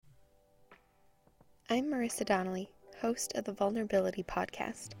I'm Marisa Donnelly, host of the Vulnerability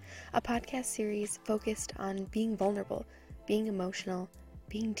Podcast, a podcast series focused on being vulnerable, being emotional,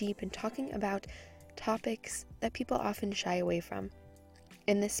 being deep, and talking about topics that people often shy away from.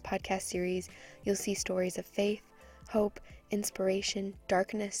 In this podcast series, you'll see stories of faith, hope, inspiration,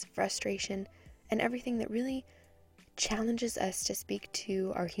 darkness, frustration, and everything that really challenges us to speak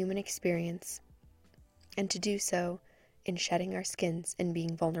to our human experience, and to do so in shedding our skins and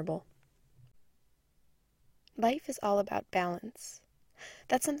being vulnerable. Life is all about balance.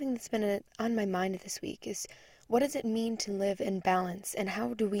 That's something that's been on my mind this week, is what does it mean to live in balance, and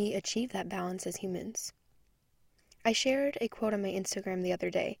how do we achieve that balance as humans? I shared a quote on my Instagram the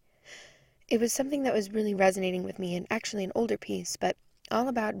other day. It was something that was really resonating with me, and actually an older piece, but all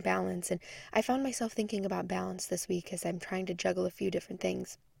about balance, and I found myself thinking about balance this week as I'm trying to juggle a few different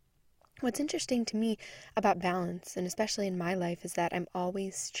things. What's interesting to me about balance, and especially in my life, is that I'm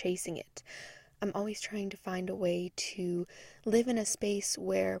always chasing it. I'm always trying to find a way to live in a space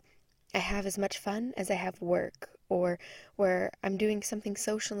where I have as much fun as I have work, or where I'm doing something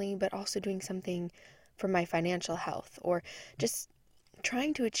socially but also doing something for my financial health, or just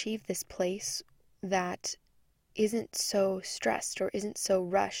trying to achieve this place that isn't so stressed or isn't so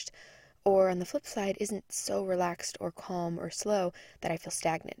rushed, or on the flip side, isn't so relaxed or calm or slow that I feel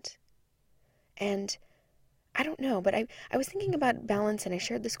stagnant. And I don't know, but I was thinking about balance, and I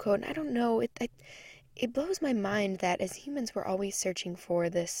shared this quote, and I don't know, it blows my mind that as humans we're always searching for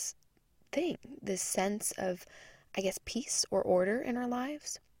this thing, this sense of, I guess, peace or order in our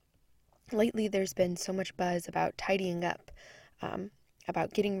lives. Lately there's been so much buzz about tidying up,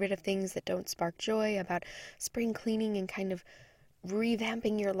 about getting rid of things that don't spark joy, about spring cleaning and kind of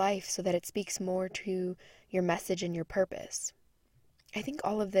revamping your life so that it speaks more to your message and your purpose. I think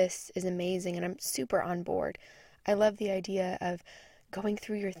all of this is amazing, and I'm super on board. I love the idea of going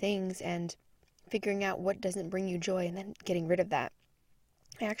through your things and figuring out what doesn't bring you joy and then getting rid of that.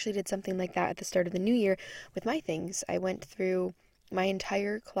 I actually did something like that at the start of the new year with my things. I went through my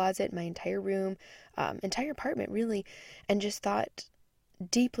entire closet, my entire room, entire apartment really, and just thought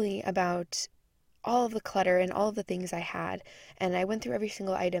deeply about all of the clutter and all of the things I had. And I went through every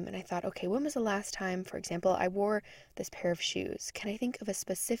single item and I thought, okay, when was the last time, for example, I wore this pair of shoes? Can I think of a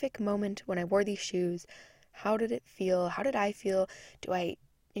specific moment when I wore these shoes? How did it feel? How did I feel? Do I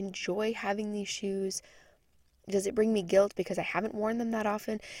enjoy having these shoes? Does it bring me guilt because I haven't worn them that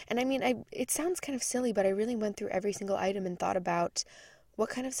often? And I mean, it sounds kind of silly, but I really went through every single item and thought about what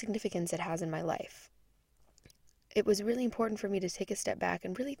kind of significance it has in my life. It was really important for me to take a step back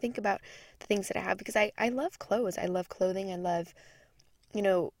and really think about the things that I have, because I love clothes. I love clothing. I love,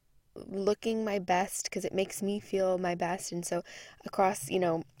 looking my best because it makes me feel my best. And so across,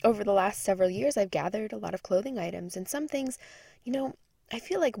 over the last several years, I've gathered a lot of clothing items, and some things, I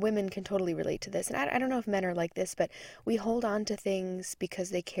feel like women can totally relate to this. And I don't know if men are like this, but we hold on to things because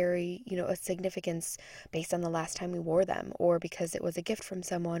they carry, a significance based on the last time we wore them, or because it was a gift from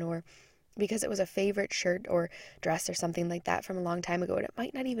someone, or because it was a favorite shirt or dress or something like that from a long time ago, and it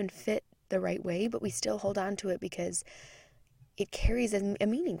might not even fit the right way, but we still hold on to it because it carries a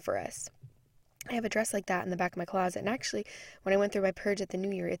meaning for us. I have a dress like that in the back of my closet, and actually, when I went through my purge at the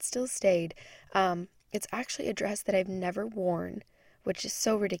new year, it still stayed. It's actually a dress that I've never worn, which is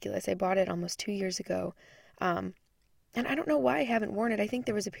so ridiculous. I bought it almost 2 years ago, and I don't know why I haven't worn it. I think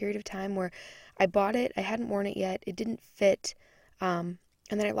there was a period of time where I bought it, I hadn't worn it yet, it didn't fit,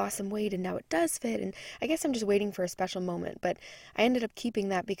 and then I lost some weight, and now it does fit, and I guess I'm just waiting for a special moment. But I ended up keeping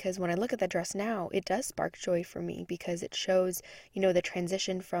that because when I look at that dress now, it does spark joy for me, because it shows, the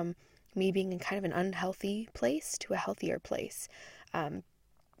transition from me being in kind of an unhealthy place to a healthier place.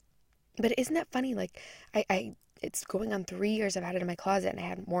 But isn't that funny? Like, it's going on 3 years I've had it in my closet and I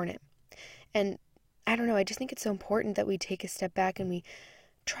hadn't worn it. And I don't know, I just think it's so important that we take a step back and we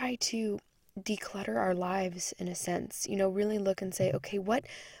try to declutter our lives in a sense, really look and say, okay, what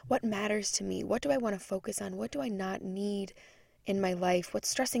matters to me? What do I want to focus on? What do I not need in my life? What's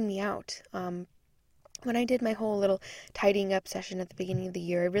stressing me out? When I did my whole little tidying up session at the beginning of the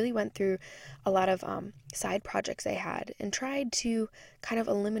year, I really went through a lot of side projects I had and tried to kind of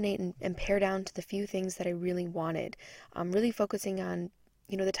eliminate and pare down to the few things that I really wanted. Really focusing on,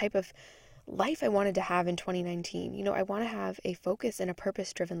 the type of life I wanted to have in 2019. I want to have a focus and a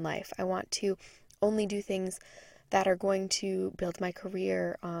purpose-driven life. I want to only do things that are going to build my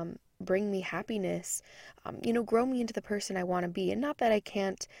career, bring me happiness, grow me into the person I want to be. And not that I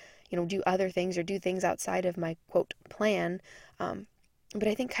can't, do other things or do things outside of my, quote, plan. But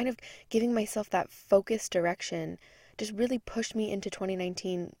I think kind of giving myself that focused direction just really pushed me into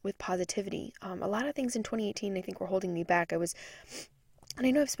 2019 with positivity. A lot of things in 2018 I think were holding me back. I was and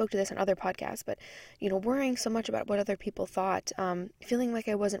I know I've spoke to this on other podcasts, but, worrying so much about what other people thought, feeling like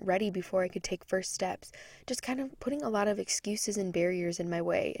I wasn't ready before I could take first steps, just kind of putting a lot of excuses and barriers in my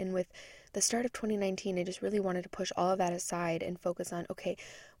way. And with the start of 2019, I just really wanted to push all of that aside and focus on, okay,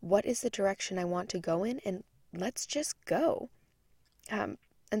 what is the direction I want to go in? And let's just go.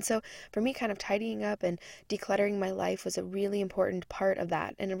 And so for me, kind of tidying up and decluttering my life was a really important part of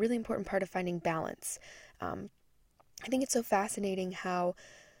that, and a really important part of finding balance. I think it's so fascinating how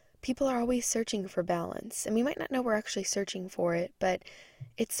people are always searching for balance, and we might not know we're actually searching for it, but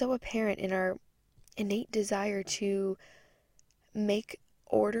it's so apparent in our innate desire to make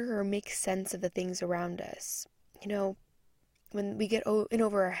order or make sense of the things around us. When we get in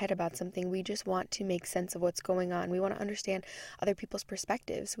over our head about something, we just want to make sense of what's going on. We want to understand other people's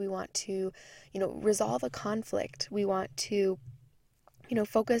perspectives. We want to, resolve a conflict. We want to,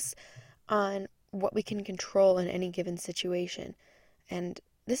 focus on what we can control in any given situation. And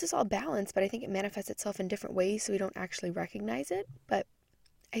this is all balance, but I think it manifests itself in different ways, so we don't actually recognize it. But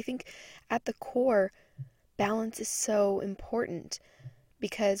I think at the core, balance is so important,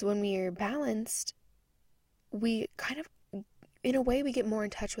 because when we are balanced, we kind of, in a way, we get more in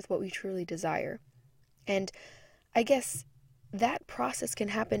touch with what we truly desire. And I guess that process can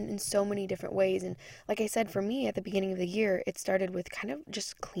happen in so many different ways. And like I said, for me at the beginning of the year, it started with kind of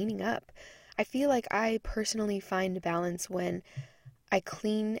just cleaning up. I feel like I personally find balance when I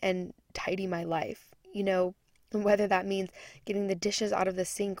clean and tidy my life. Whether that means getting the dishes out of the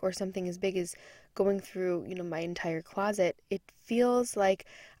sink or something as big as going through, my entire closet, it feels like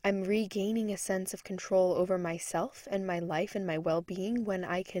I'm regaining a sense of control over myself and my life and my well-being when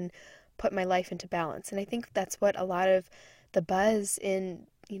I can put my life into balance. And I think that's what a lot of the buzz in,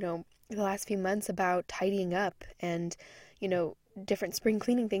 the last few months about tidying up and, different spring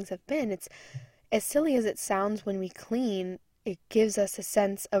cleaning things have been. It's as silly as it sounds. When we clean, it gives us a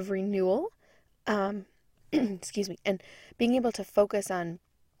sense of renewal, excuse me, and being able to focus on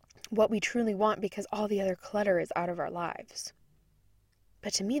what we truly want, because all the other clutter is out of our lives.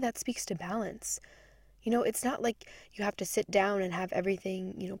 But to me, that speaks to balance. It's not like you have to sit down and have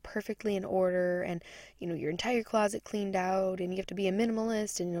everything, perfectly in order, and, your entire closet cleaned out, and you have to be a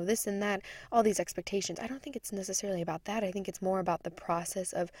minimalist, and, this and that, all these expectations. I don't think it's necessarily about that. I think it's more about the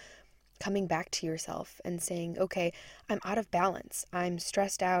process of coming back to yourself and saying, okay, I'm out of balance. I'm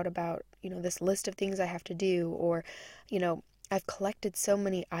stressed out about, this list of things I have to do, or, I've collected so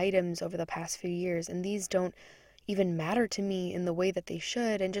many items over the past few years, and these don't even matter to me in the way that they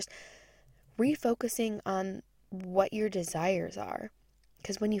should, and just refocusing on what your desires are.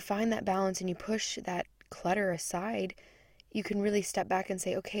 Because when you find that balance and you push that clutter aside, you can really step back and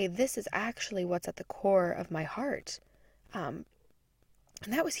say, okay, this is actually what's at the core of my heart. And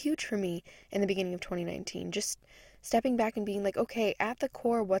that was huge for me in the beginning of 2019. Just stepping back and being like, okay, at the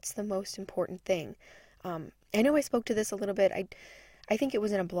core, what's the most important thing? I know I spoke to this a little bit. I think it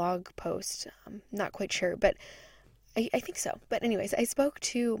was in a blog post. Not quite sure, but I think so. But anyways, I spoke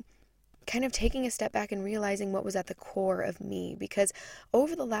to kind of taking a step back and realizing what was at the core of me, because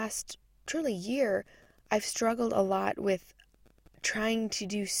over the last truly year, I've struggled a lot with trying to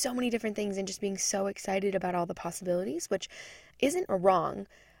do so many different things and just being so excited about all the possibilities, which isn't wrong.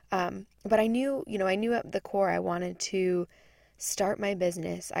 But I knew at the core I wanted to start my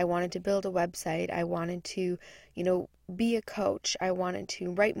business. I wanted to build a website. I wanted to, be a coach. I wanted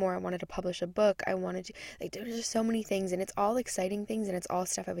to write more. I wanted to publish a book. I wanted to, there were just so many things, and it's all exciting things, and it's all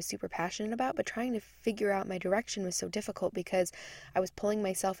stuff I was super passionate about, but trying to figure out my direction was so difficult, because I was pulling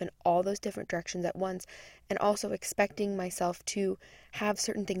myself in all those different directions at once, and also expecting myself to have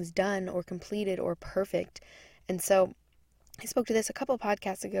certain things done or completed or perfect. And so I spoke to this a couple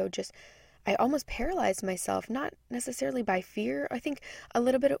podcasts ago. I almost paralyzed myself, not necessarily by fear. I think a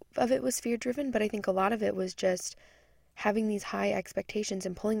little bit of it was fear driven, but I think a lot of it was just having these high expectations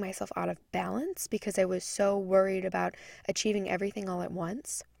and pulling myself out of balance, because I was so worried about achieving everything all at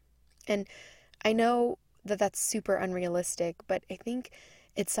once. And I know that that's super unrealistic, but I think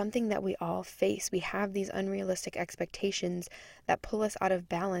it's something that we all face. We have these unrealistic expectations that pull us out of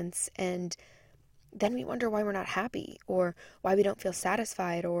balance, and then we wonder why we're not happy, or why we don't feel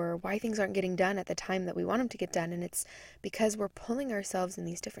satisfied, or why things aren't getting done at the time that we want them to get done. And it's because we're pulling ourselves in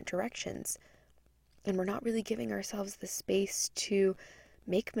these different directions, and we're not really giving ourselves the space to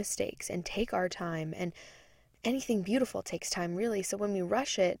make mistakes and take our time. And anything beautiful takes time, really. So when we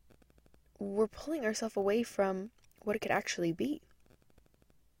rush it, we're pulling ourselves away from what it could actually be.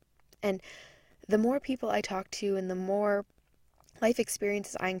 And the more people I talk to, and the more life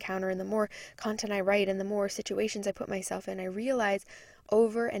experiences I encounter, and the more content I write, and the more situations I put myself in, I realize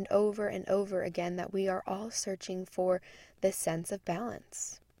over and over and over again that we are all searching for this sense of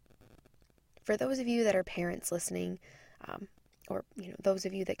balance. For those of you that are parents listening, or those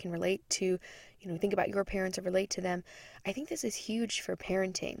of you that can relate to, think about your parents or relate to them, I think this is huge for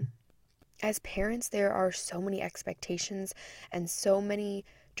parenting. As parents, there are so many expectations and so many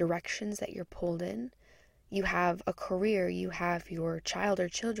directions that you're pulled in. You have a career, you have your child or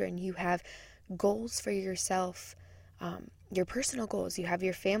children, you have goals for yourself, your personal goals, you have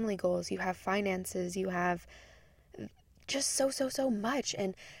your family goals, you have finances, you have just so much.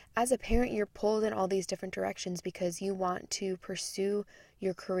 And as a parent, you're pulled in all these different directions because you want to pursue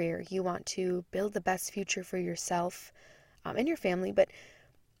your career. You want to build the best future for yourself and your family. But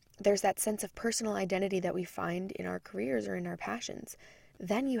there's that sense of personal identity that we find in our careers or in our passions.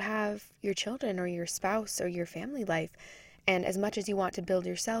 Then you have your children or your spouse or your family life. And as much as you want to build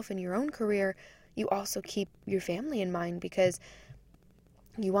yourself and your own career, you also keep your family in mind because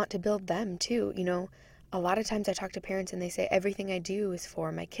you want to build them too. A lot of times I talk to parents and they say, everything I do is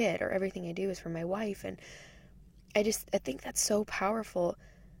for my kid or everything I do is for my wife. And I think that's so powerful.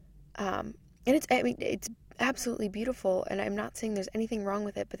 And it's absolutely beautiful. And I'm not saying there's anything wrong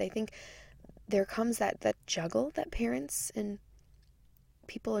with it, but I think there comes that juggle that parents and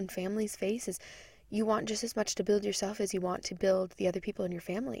people and families face is you want just as much to build yourself as you want to build the other people in your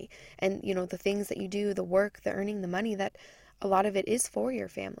family. And, the things that you do, the work, the earning, the money, that a lot of it is for your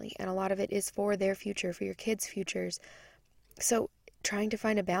family and a lot of it is for their future, for your kids' futures. So trying to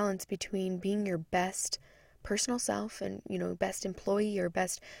find a balance between being your best personal self and, best employee or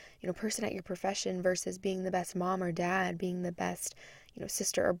best, person at your profession versus being the best mom or dad, being the best,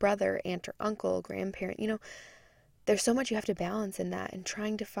 sister or brother, aunt or uncle, grandparent, there's so much you have to balance in that, and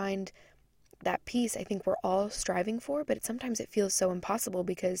trying to find that peace I think we're all striving for, but sometimes it feels so impossible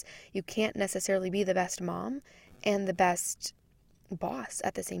because you can't necessarily be the best mom and the best boss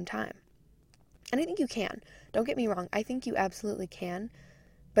at the same time. And I think you can. Don't get me wrong. I think you absolutely can,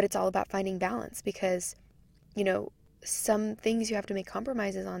 but it's all about finding balance because, some things you have to make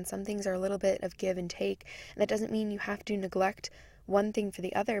compromises on. Some things are a little bit of give and take. And that doesn't mean you have to neglect one thing for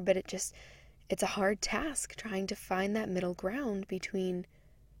the other, but it's a hard task trying to find that middle ground between,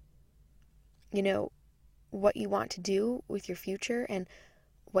 what you want to do with your future and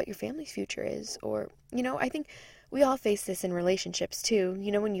what your family's future is. Or, I think we all face this in relationships too.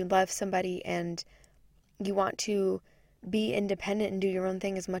 When you love somebody and you want to be independent and do your own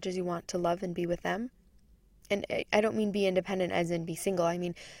thing as much as you want to love and be with them. And I don't mean be independent as in be single. I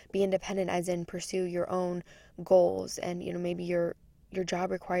mean be independent as in pursue your own goals. And, maybe your job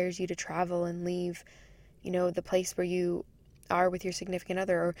requires you to travel and leave, the place where you are with your significant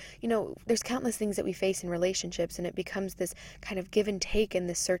other, or there's countless things that we face in relationships, and it becomes this kind of give and take in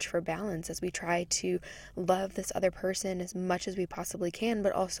this search for balance as we try to love this other person as much as we possibly can,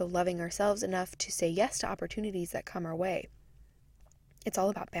 but also loving ourselves enough to say yes to opportunities that come our way. It's all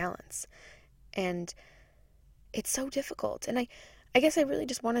about balance, and it's so difficult. And I guess I really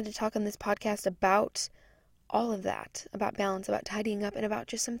just wanted to talk on this podcast about all of that, about balance, about tidying up, and about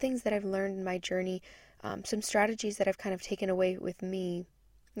just some things that I've learned in my journey. Some strategies that I've kind of taken away with me.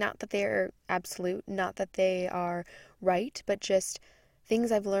 Not that they're absolute, not that they are right, but just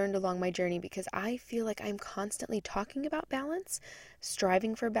things I've learned along my journey, because I feel like I'm constantly talking about balance,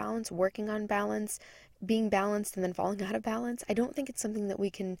 striving for balance, working on balance, being balanced, and then falling out of balance. I don't think it's something that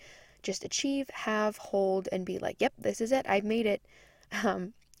we can just achieve, have, hold, and be like, yep, this is it, I've made it.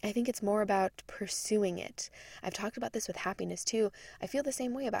 I think it's more about pursuing it. I've talked about this with happiness too. I feel the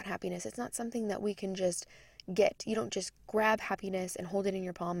same way about happiness. It's not something that we can just get. You don't just grab happiness and hold it in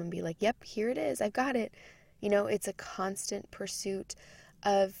your palm and be like, yep, here it is, I've got it. It's a constant pursuit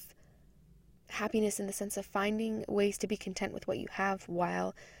of happiness in the sense of finding ways to be content with what you have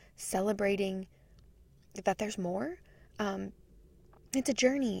while celebrating that there's more. It's a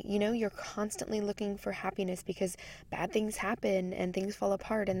journey, you're constantly looking for happiness because bad things happen and things fall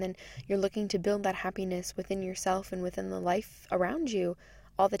apart, and then you're looking to build that happiness within yourself and within the life around you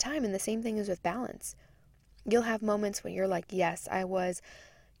all the time. And the same thing is with balance. You'll have moments when you're like, yes, I was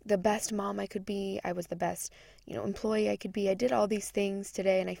the best mom I could be, I was the best, employee I could be, I did all these things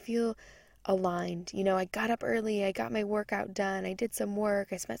today and I feel aligned. I got up early, I got my workout done, I did some work,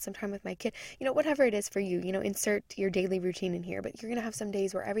 I spent some time with my kid, whatever it is for you, insert your daily routine in here. But you're going to have some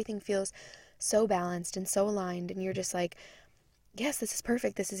days where everything feels so balanced and so aligned, and you're just like, yes, this is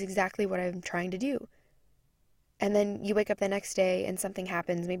perfect, this is exactly what I'm trying to do. And then you wake up the next day and something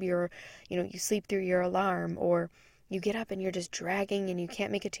happens. Maybe you sleep through your alarm, or you get up and you're just dragging and you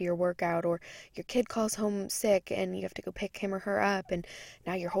can't make it to your workout, or your kid calls home sick and you have to go pick him or her up, and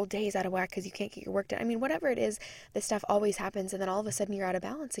now your whole day is out of whack because you can't get your work done. I mean, whatever it is, this stuff always happens, and then all of a sudden you're out of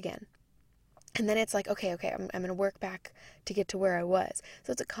balance again. And then it's like, okay, I'm going to work back to get to where I was.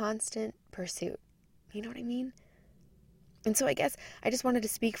 So it's a constant pursuit. You know what I mean? And so I guess I just wanted to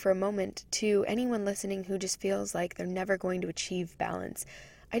speak for a moment to anyone listening who just feels like they're never going to achieve balance.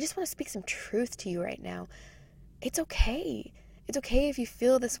 I just want to speak some truth to you right now. It's okay. It's okay if you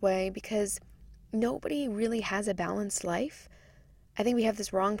feel this way, because nobody really has a balanced life. I think we have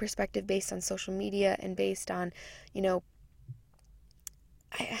this wrong perspective based on social media and based on, I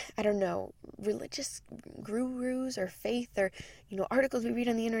don't know, religious gurus or faith or, articles we read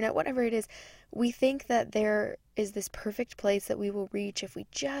on the internet, whatever it is. We think that there is this perfect place that we will reach if we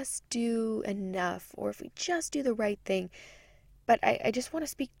just do enough, or if we just do the right thing. But I just want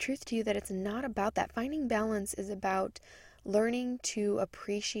to speak truth to you that it's not about that. Finding balance is about learning to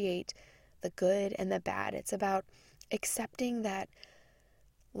appreciate the good and the bad. It's about accepting that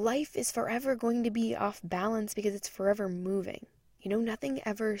life is forever going to be off balance because it's forever moving. Nothing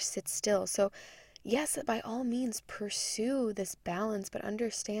ever sits still. So yes, by all means, pursue this balance, but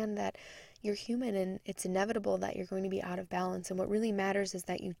understand that you're human and it's inevitable that you're going to be out of balance. And what really matters is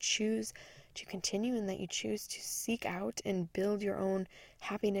that you choose to continue, and that you choose to seek out and build your own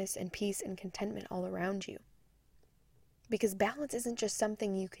happiness and peace and contentment all around you. Because balance isn't just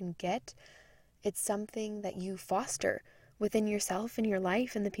something you can get, it's something that you foster within yourself and your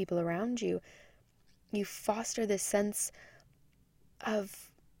life and the people around you. You foster this sense of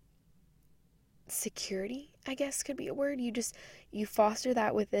security, I guess could be a word. You foster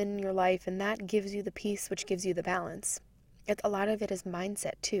that within your life, and that gives you the peace, which gives you the balance. A lot of it is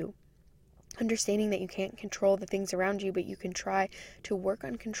mindset too. Understanding that you can't control the things around you, but you can try to work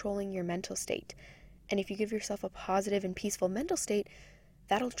on controlling your mental state. And if you give yourself a positive and peaceful mental state,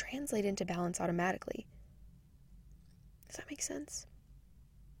 that'll translate into balance automatically. Does that make sense?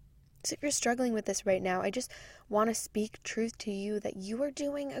 So if you're struggling with this right now, I just want to speak truth to you that you are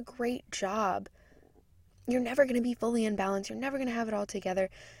doing a great job. You're never going to be fully in balance. You're never going to have it all together.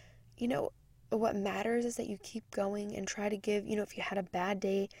 What matters is that you keep going and try to give, if you had a bad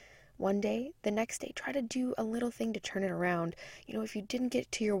day one day, the next day, try to do a little thing to turn it around. If you didn't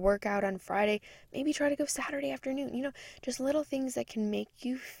get to your workout on Friday, maybe try to go Saturday afternoon. Just little things that can make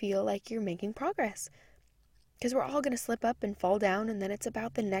you feel like you're making progress. Because we're all going to slip up and fall down, and then it's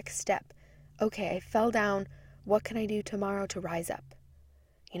about the next step. Okay, I fell down. What can I do tomorrow to rise up?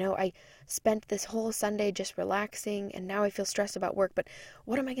 I spent this whole Sunday just relaxing, and now I feel stressed about work, but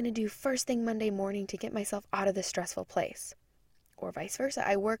what am I going to do first thing Monday morning to get myself out of this stressful place? Or vice versa.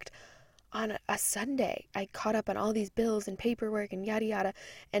 I worked on a Sunday. I caught up on all these bills and paperwork and yada yada.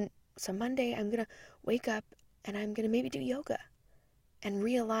 And so Monday I'm going to wake up and I'm going to maybe do yoga and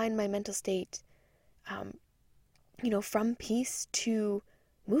realign my mental state, from peace to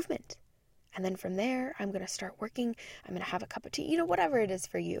movement. And then from there, I'm going to start working. I'm going to have a cup of tea, whatever it is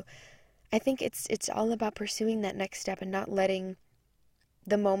for you. I think it's all about pursuing that next step and not letting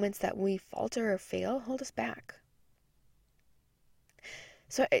the moments that we falter or fail hold us back.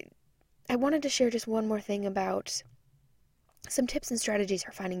 So I wanted to share just one more thing about some tips and strategies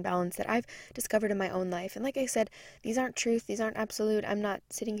for finding balance that I've discovered in my own life. And like I said, these aren't truth, these aren't absolute. I'm not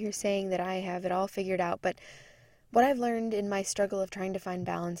sitting here saying that I have it all figured out, but what I've learned in my struggle of trying to find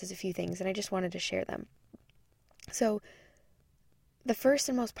balance is a few things, and I just wanted to share them. So the first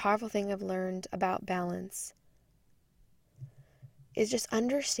and most powerful thing I've learned about balance is just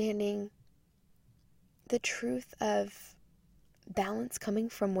understanding the truth of balance coming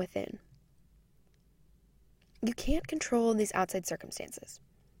from within. You can't control these outside circumstances.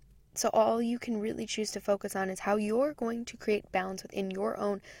 So all you can really choose to focus on is how you're going to create balance within your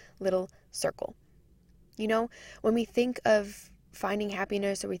own little circle. When we think of finding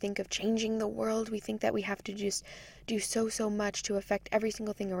happiness, or we think of changing the world, we think that we have to just do so much to affect every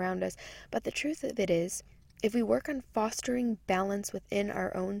single thing around us. But the truth of it is, if we work on fostering balance within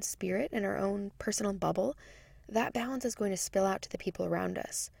our own spirit and our own personal bubble, that balance is going to spill out to the people around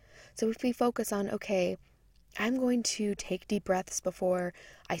us. So if we focus on, okay, I'm going to take deep breaths before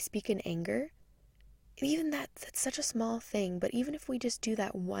I speak in anger, even that's such a small thing, but even if we just do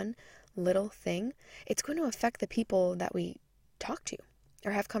that one little thing, it's going to affect the people that we talk to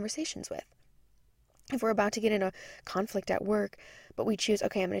or have conversations with. If we're about to get in a conflict at work, but we choose,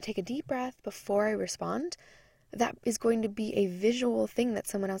 okay, I'm going to take a deep breath before I respond, that is going to be a visual thing that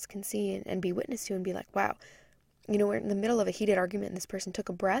someone else can see and be witness to and be like, wow, we're in the middle of a heated argument and this person took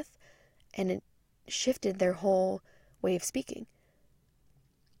a breath and it shifted their whole way of speaking.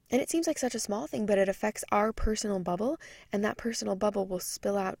 And it seems like such a small thing, but it affects our personal bubble, and that personal bubble will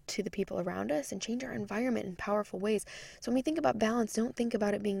spill out to the people around us and change our environment in powerful ways. So when we think about balance, don't think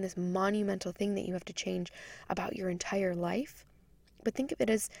about it being this monumental thing that you have to change about your entire life, but think of it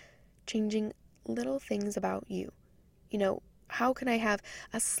as changing little things about you. How can I have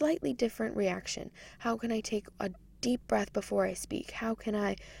a slightly different reaction? How can I take a deep breath before I speak? How can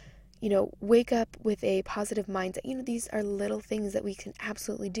I wake up with a positive mindset? These are little things that we can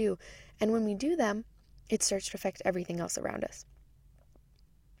absolutely do. And when we do them, it starts to affect everything else around us.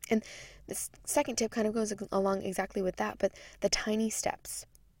 And this second tip kind of goes along exactly with that, but the tiny steps.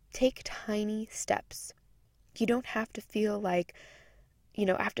 Take tiny steps. You don't have to feel like,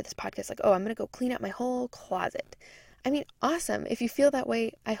 after this podcast, like, oh, I'm going to go clean out my whole closet. I mean, awesome. If you feel that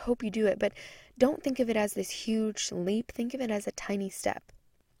way, I hope you do it. But don't think of it as this huge leap. Think of it as a tiny step.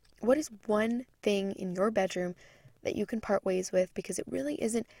 What is one thing in your bedroom that you can part ways with because it really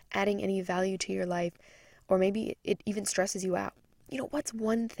isn't adding any value to your life, or maybe it even stresses you out? What's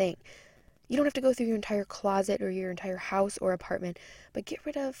one thing? You don't have to go through your entire closet or your entire house or apartment, but get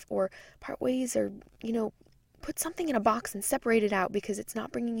rid of or part ways, or, put something in a box and separate it out because it's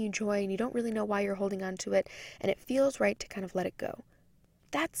not bringing you joy and you don't really know why you're holding on to it, and it feels right to kind of let it go.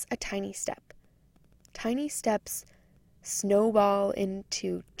 That's a tiny step. Tiny steps snowball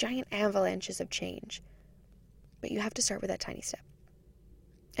into giant avalanches of change. But you have to start with that tiny step.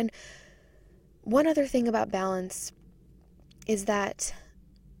 And one other thing about balance is that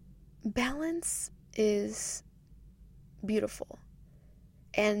balance is beautiful.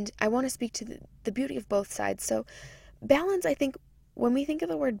 And I want to speak to the beauty of both sides. So balance, I think, when we think of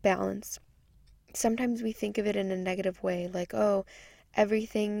the word balance, sometimes we think of it in a negative way, like, oh,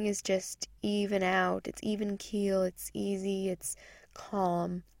 everything is just even out, it's even keel, it's easy, it's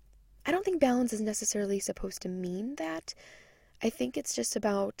calm. I don't think balance is necessarily supposed to mean that. I think it's just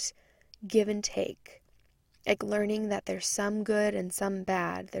about give and take. Like learning that there's some good and some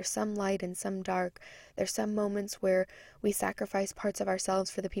bad. There's some light and some dark. There's some moments where we sacrifice parts of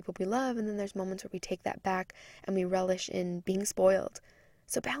ourselves for the people we love, and then there's moments where we take that back and we relish in being spoiled.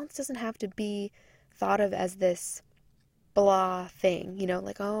 So balance doesn't have to be thought of as this blah thing,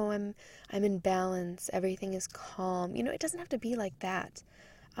 like, oh, I'm in balance, everything is calm. It doesn't have to be like that.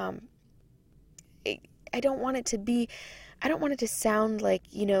 I don't want it to sound like,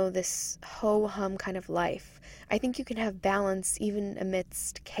 this ho-hum kind of life. I think you can have balance even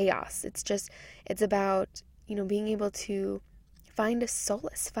amidst chaos. It's about, being able to find a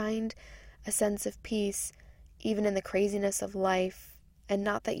solace, find a sense of peace, even in the craziness of life. And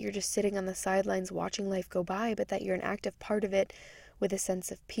not that you're just sitting on the sidelines watching life go by, but that you're an active part of it with a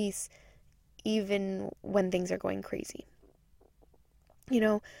sense of peace, even when things are going crazy.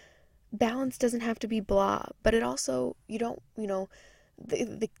 Balance doesn't have to be blah, but it also,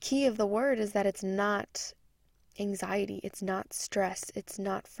 the key of the word is that it's not anxiety, it's not stress, it's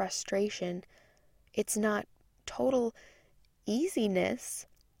not frustration, it's not total easiness,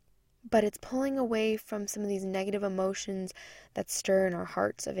 but it's pulling away from some of these negative emotions that stir in our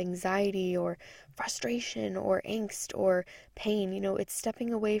hearts of anxiety or frustration or angst or pain. It's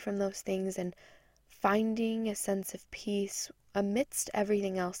stepping away from those things and finding a sense of peace amidst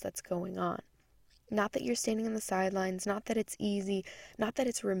everything else that's going on. Not that you're standing on the sidelines, not that it's easy, not that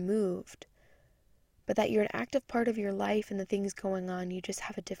it's removed, but that you're an active part of your life and the things going on, you just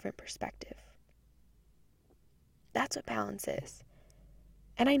have a different perspective. That's what balance is.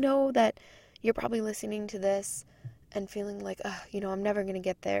 And I know that you're probably listening to this and feeling like, I'm never going to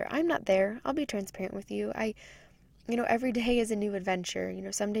get there. I'm not there. I'll be transparent with you. Every day is a new adventure.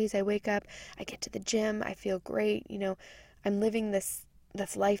 Some days I wake up, I get to the gym, I feel great. I'm living this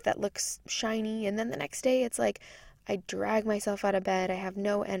life that looks shiny. And then the next day it's like, I drag myself out of bed. I have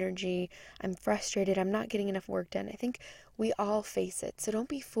no energy. I'm frustrated. I'm not getting enough work done. I think we all face it. So don't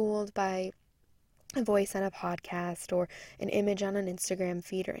be fooled by a voice on a podcast or an image on an Instagram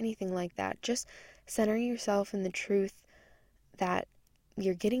feed or anything like that. Just center yourself in the truth that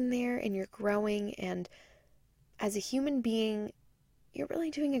you're getting there and you're growing, and as a human being, you're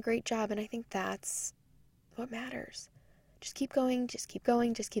really doing a great job, and I think that's what matters. Just keep going, just keep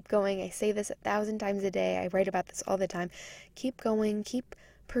going, just keep going. I say this 1,000 times a day. I write about this all the time. Keep going, keep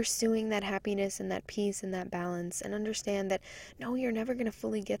pursuing that happiness and that peace and that balance, and understand that, no, you're never going to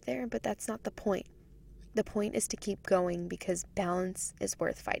fully get there, but that's not the point. The point is to keep going because balance is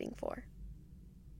worth fighting for.